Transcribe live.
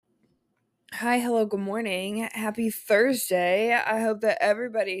Hi, hello, good morning. Happy Thursday. I hope that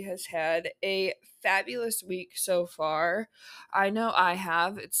everybody has had a fabulous week so far. I know I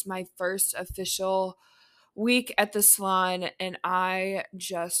have. It's my first official week at the salon, and I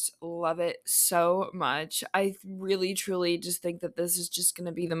just love it so much. I really, truly just think that this is just going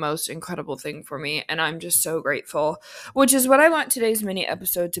to be the most incredible thing for me, and I'm just so grateful, which is what I want today's mini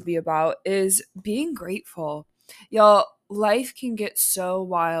episode to be about, is being grateful. Y'all, life can get so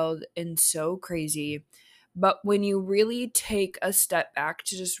wild and so crazy, but when you really take a step back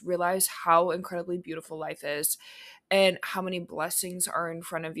to just realize how incredibly beautiful life is and how many blessings are in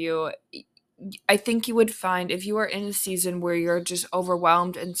front of you, I think you would find, if you are in a season where you're just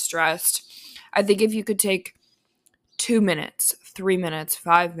overwhelmed and stressed, I think if you could take 2 minutes, 3 minutes,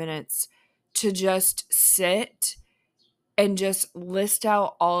 5 minutes to just sit and just list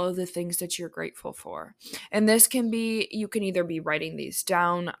out all of the things that you're grateful for. And this can be, you can either be writing these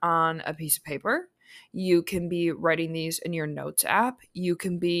down on a piece of paper, you can be writing these in your notes app, you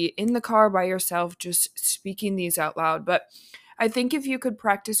can be in the car by yourself just speaking these out loud. But I think if you could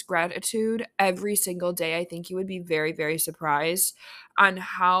practice gratitude every single day, I think you would be very, very surprised on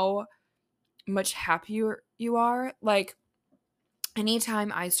how much happier you are. Like,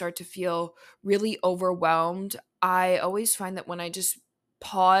 anytime I start to feel really overwhelmed, I always find that when I just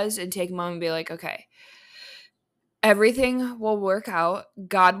pause and take a moment and be like, okay, everything will work out.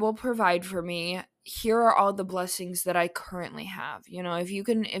 God will provide for me. Here are all the blessings that I currently have. If you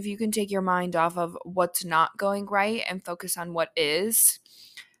can take your mind off of what's not going right and focus on what is,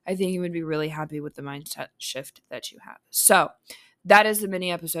 I think you would be really happy with the mindset shift that you have. So, that is the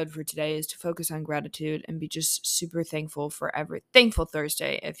mini episode for today, is to focus on gratitude and be just super thankful for every thankful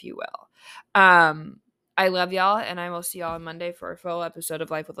Thursday, if you will. I love y'all, and I will see y'all on Monday for a full episode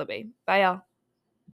of Life with Libby. Bye, y'all.